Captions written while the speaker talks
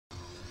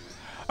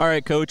All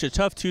right, Coach, a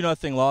tough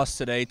 2-0 loss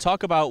today.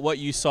 Talk about what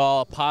you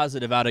saw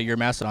positive out of your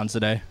Mastodons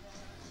today.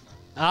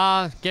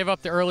 Gave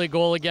up the early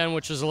goal again,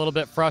 which was a little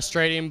bit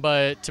frustrating,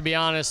 but to be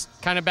honest,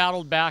 kind of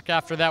battled back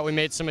after that. We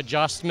made some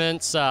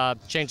adjustments,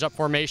 changed up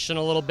formation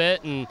a little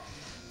bit, and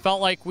felt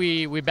like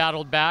we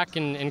battled back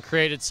and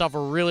created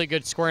several really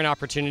good scoring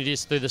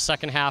opportunities through the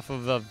second half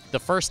of the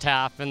first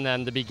half and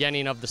then the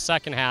beginning of the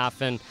second half.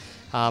 And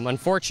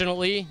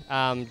unfortunately,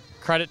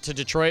 credit to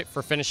Detroit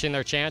for finishing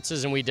their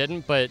chances, and we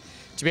didn't, but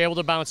to be able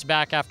to bounce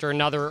back after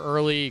another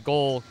early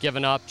goal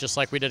given up, just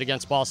like we did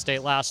against Ball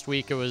State last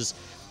week, it was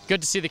good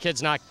to see the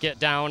kids not get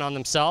down on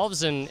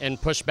themselves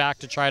and push back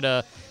to try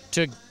to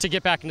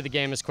get back into the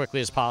game as quickly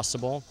as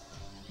possible.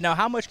 Now,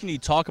 how much can you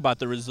talk about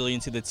the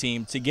resiliency of the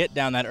team to get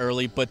down that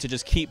early, but to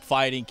just keep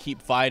fighting,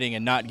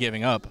 and not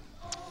giving up?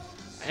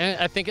 And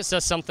I think it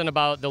says something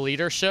about the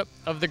leadership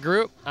of the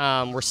group.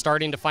 We're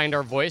starting to find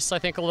our voice, I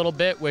think, a little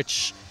bit,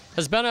 which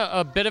has been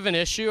a bit of an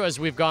issue as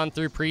we've gone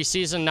through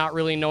preseason, not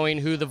really knowing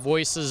who the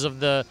voices of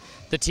the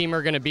team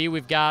are going to be.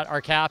 We've got our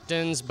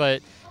captains,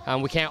 but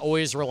we can't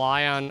always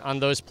rely on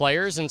those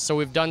players. And so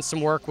we've done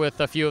some work with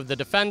a few of the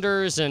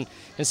defenders and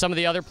some of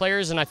the other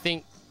players, and I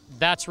think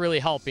that's really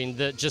helping.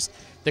 Just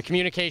the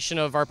communication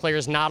of our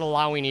players not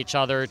allowing each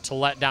other to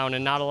let down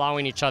and not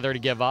allowing each other to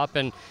give up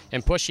and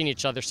pushing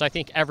each other. So I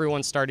think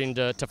everyone's starting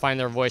to find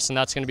their voice, and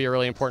that's going to be a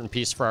really important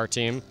piece for our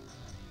team.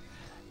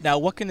 Now,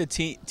 what can the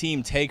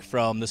team take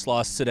from this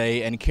loss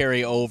today and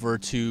carry over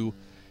to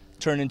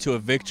turn into a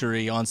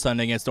victory on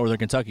Sunday against Northern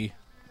Kentucky?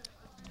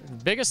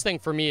 The biggest thing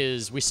for me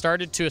is we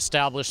started to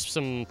establish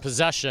some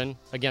possession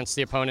against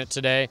the opponent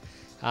today.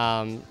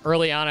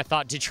 Early on, I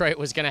thought Detroit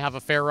was going to have a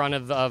fair run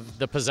of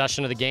the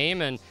possession of the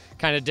game and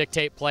kind of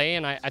dictate play,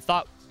 and I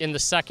thought in the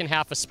second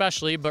half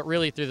especially, but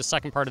really through the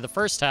second part of the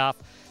first half,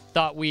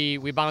 thought we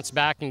bounced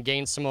back and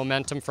gained some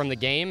momentum from the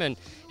game, and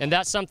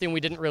that's something we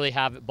didn't really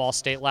have at Ball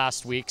State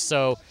last week.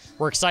 So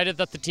we're excited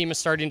that the team is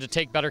starting to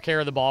take better care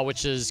of the ball,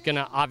 which is going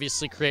to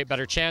obviously create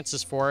better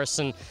chances for us,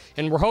 and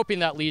we're hoping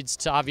that leads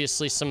to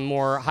obviously some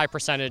more high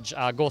percentage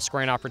goal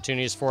scoring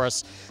opportunities for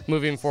us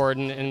moving forward.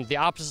 And the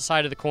opposite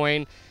side of the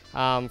coin,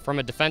 from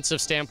a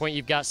defensive standpoint,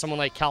 you've got someone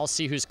like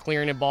Kelsey who's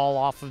clearing a ball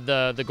off of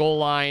the goal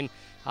line.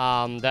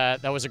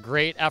 That was a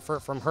great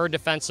effort from her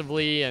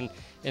defensively, and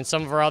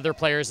some of our other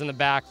players in the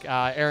back.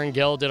 Aaron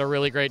Gill did a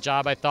really great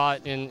job, I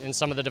thought, in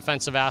some of the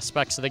defensive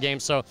aspects of the game.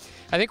 So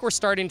I think we're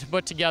starting to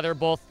put together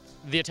both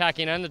the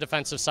attacking and the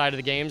defensive side of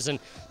the games. And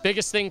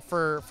biggest thing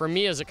for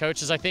me as a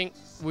coach is I think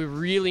we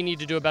really need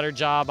to do a better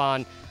job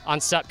on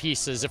set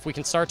pieces. If we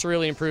can start to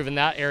really improve in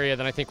that area,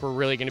 then I think we're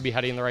really going to be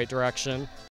heading in the right direction.